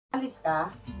Alis ka?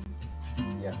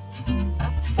 Yeah.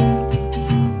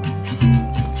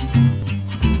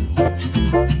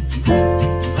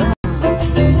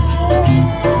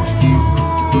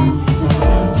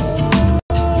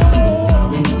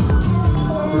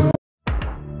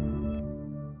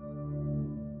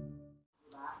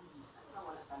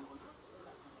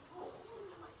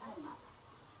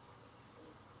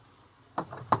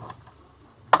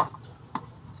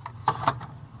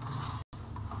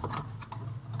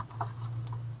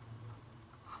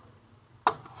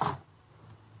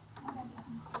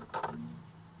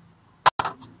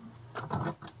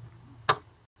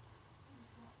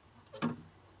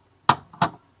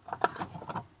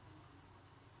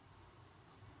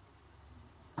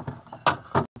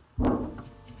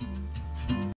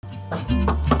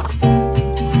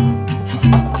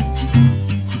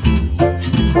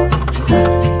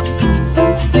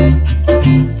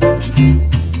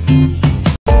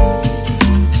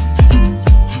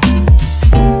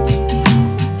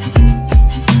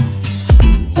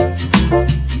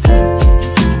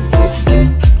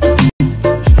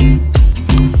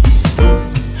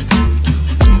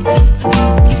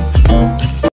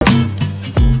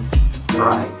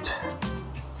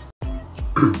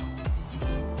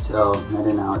 So,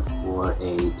 heading out for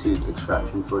a tooth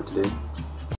extraction for today.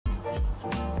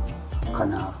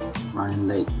 Kinda running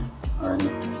late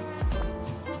already.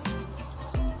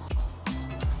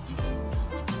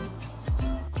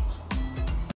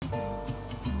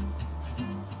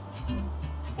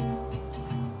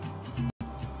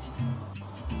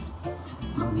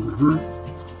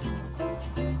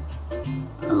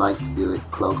 I like to do it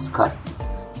close cut.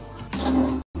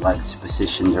 I like to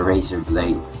position the razor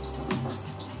blade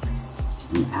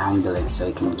and angle it so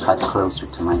I can cut closer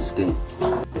to my skin.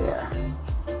 There.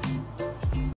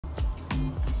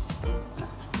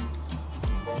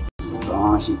 As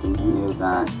long as you can hear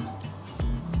that.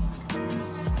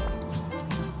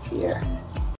 Here.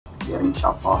 Getting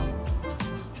chopped off.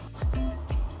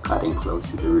 Cutting close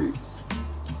to the roots.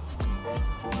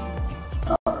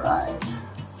 Alright.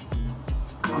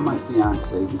 My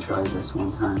fiance can try this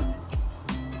one time.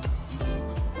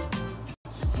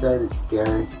 She said it's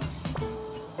scary.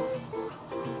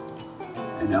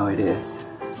 I know it is.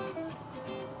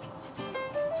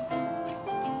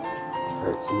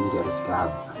 Hurts when you get a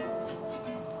scab.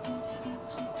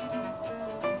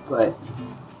 But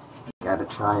you gotta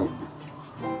try it.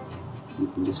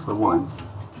 Even just for once.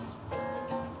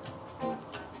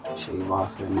 Shave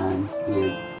off your man's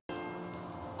beard.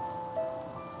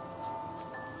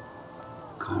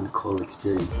 Kind of cool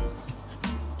experience.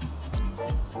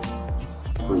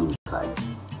 Clean cut.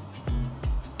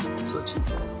 That's what she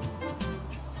says.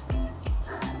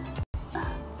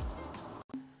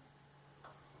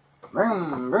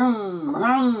 Vroom, vroom,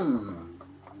 vroom.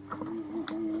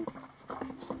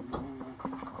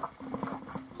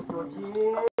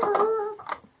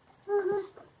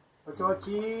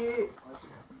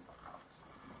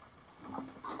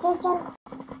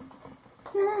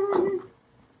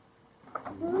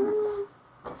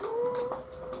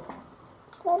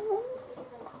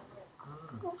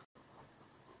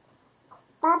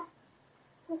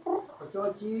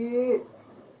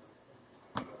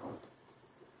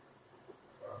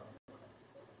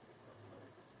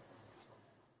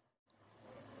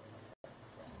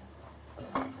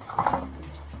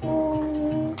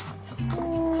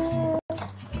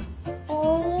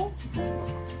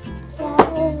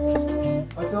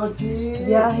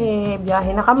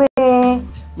 Biyahe na kami.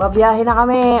 Babiyahe na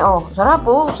kami. Oh, sarap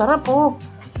po, sarap po.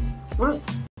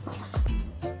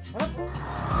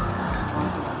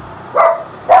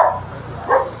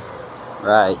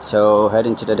 Right, so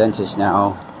heading to the dentist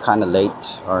now. Kind of late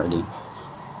already,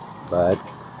 but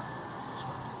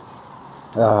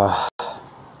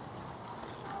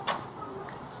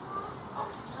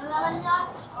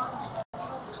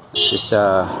it's just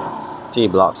 3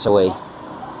 blocks away.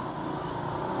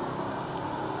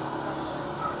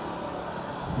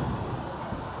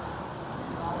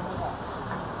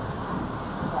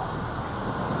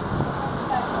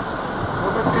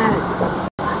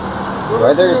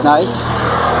 Weather is nice.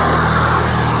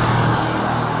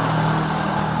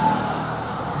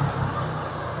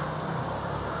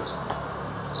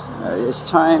 This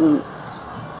time,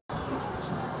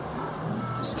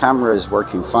 this camera is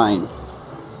working fine.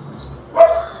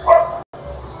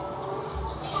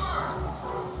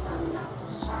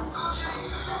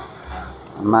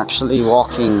 I'm actually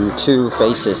walking 2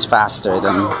 paces faster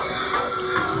than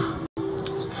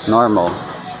normal.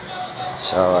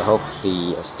 So I hope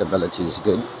the stability is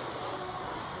good.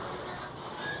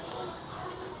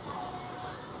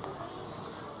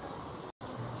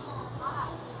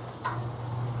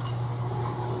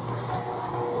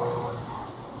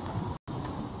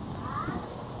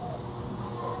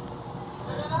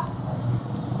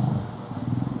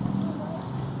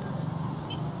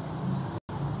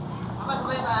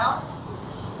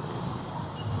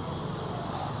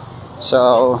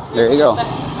 So there you go.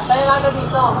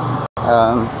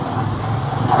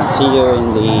 I'll see you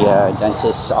in the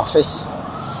dentist's office.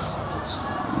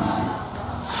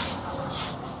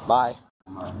 Bye.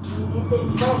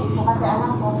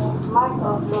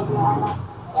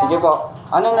 Sige po.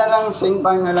 Ano na lang, same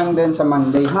time na lang din sa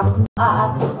Monday, ha?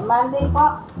 Monday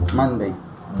po. Monday.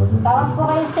 Tawag po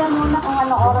kayo siya muna kung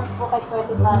anong oras po kayo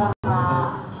pwede para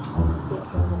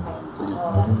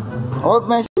O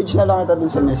message na lang kita dun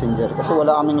sa messenger kasi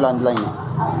wala kaming landline, eh.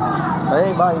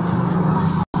 Okay, bye.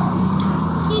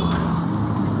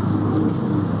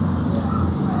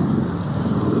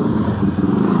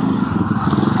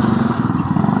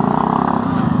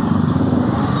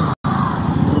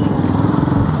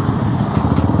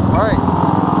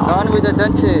 With the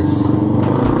dentist.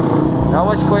 That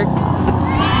was quick.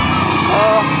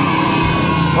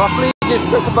 Roughly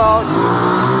just took about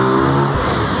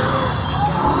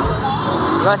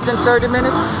less than 30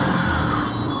 minutes.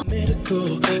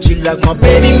 She like my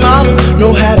baby mama,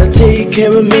 know how to take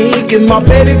care of me. Give my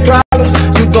baby problems,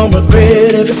 you gon'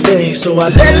 regret every day. So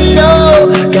I let her know,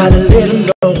 gotta let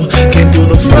her know. Came through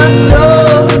the front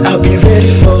door, I'll be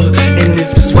ready for her. And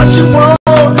if it's what you want,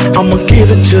 I'ma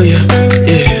give it to you.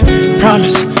 Yeah.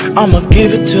 Promise, I'ma give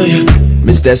it to you.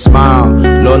 Miss that smile,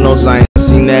 Lord knows I ain't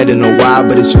seen that in a while,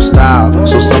 but it's your style.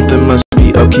 So something must be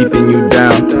up keeping you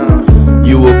down.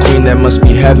 You a queen that must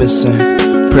be heaven sent.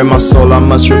 Pray my soul, I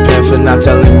must repent for not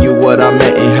telling you what I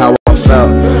meant and how I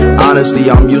felt.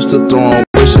 Honestly, I'm used to throwing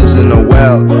wishes in the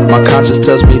well. My conscience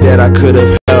tells me that I could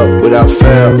have helped without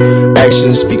fail.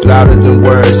 Actions speak louder than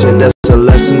words, and that's a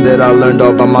lesson that I learned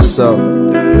all by myself.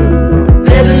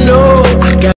 Let her know,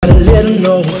 I gotta let her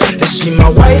know. She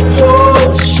my white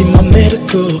horse, she my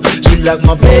medical. She like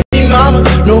my baby mama,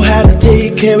 know how to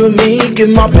take care of me. Give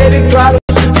my baby problems,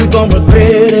 you gon'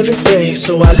 regret every day.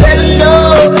 So I let her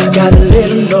know, gotta let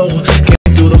her know.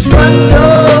 Came through the front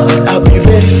door, I'll be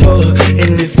ready for her.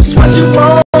 And if it's what you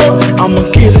want, I'ma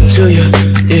give it to you.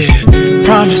 Yeah,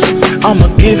 promise, I'ma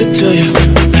give it to you.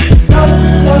 La,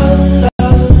 la, la,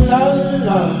 la,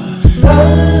 la, la,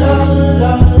 la,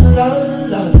 la, la,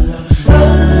 la,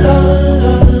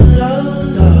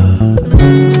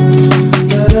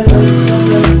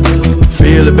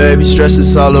 feel it, baby, stress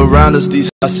is all around us. These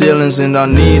high ceilings and I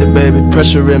need it, baby.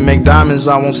 Pressure and make diamonds,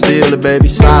 I won't steal it, baby.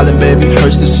 Silent, baby,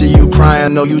 hurts to see you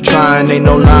crying. Know you trying, ain't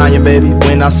no lying, baby.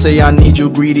 When I say I need you,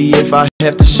 greedy if I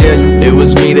have to share you. It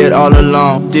was me that all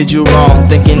along did you wrong,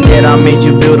 thinking that I made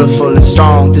you beautiful and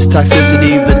strong. This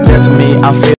toxicity, the death of me,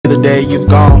 I feel the day you're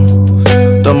gone.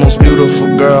 The most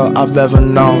beautiful girl I've ever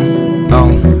known.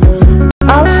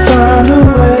 I'll find a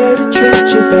way to treat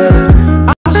you better.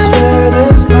 I swear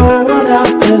there's no one out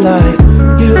there like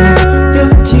you. You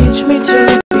teach me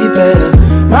to be better.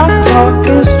 My talk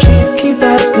is cheap, keep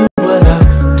asking what I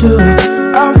do.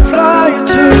 I'll fly you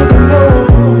to the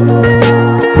moon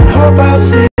and hope I'll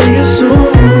see you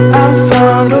soon. I'll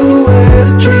find a way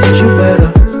to treat you better.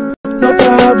 No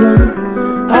problem,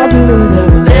 I'll do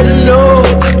whatever. Let her know,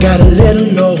 I gotta let her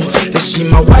know that she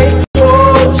my white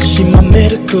horse, she my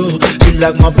medical. She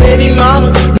like my baby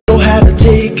mama, know how to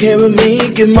take care of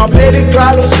me. Give my baby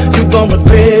problems, you gon'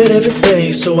 regret every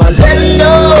day. So I let her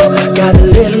know, gotta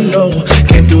let her know.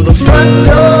 Came through the front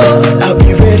door, I'll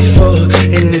be ready for her.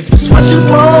 And if it's what you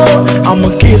want, I'ma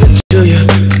give it to you.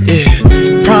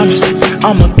 Yeah, promise,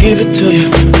 I'ma give it to you.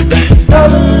 La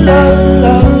la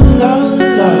la la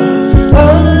la la la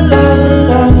la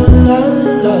la la la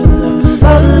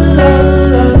la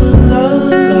la la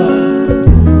la.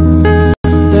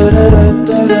 Da da da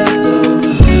da da.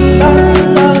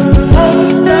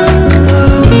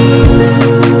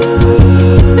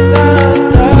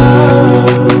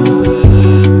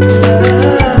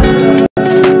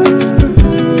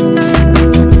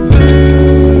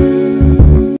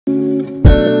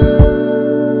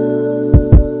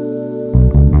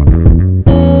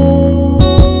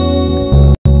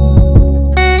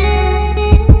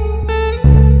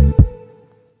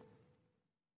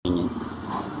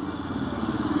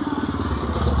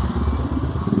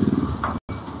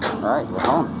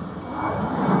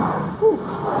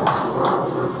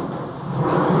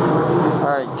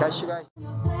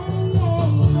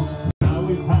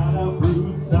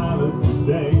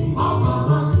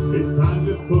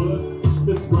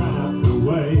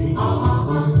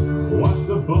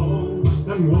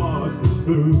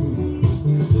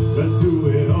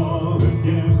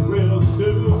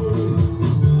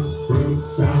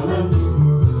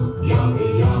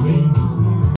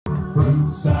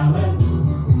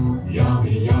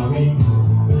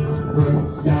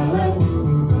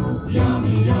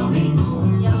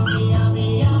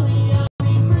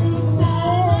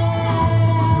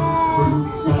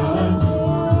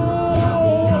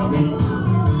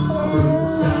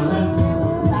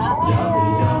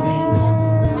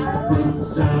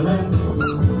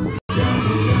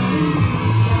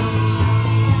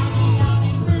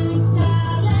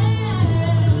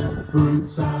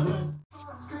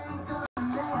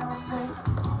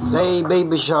 Hey,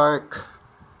 Baby Shark.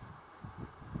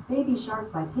 Baby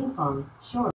Shark by Ping Pong,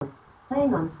 sure.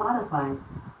 Playing on Spotify.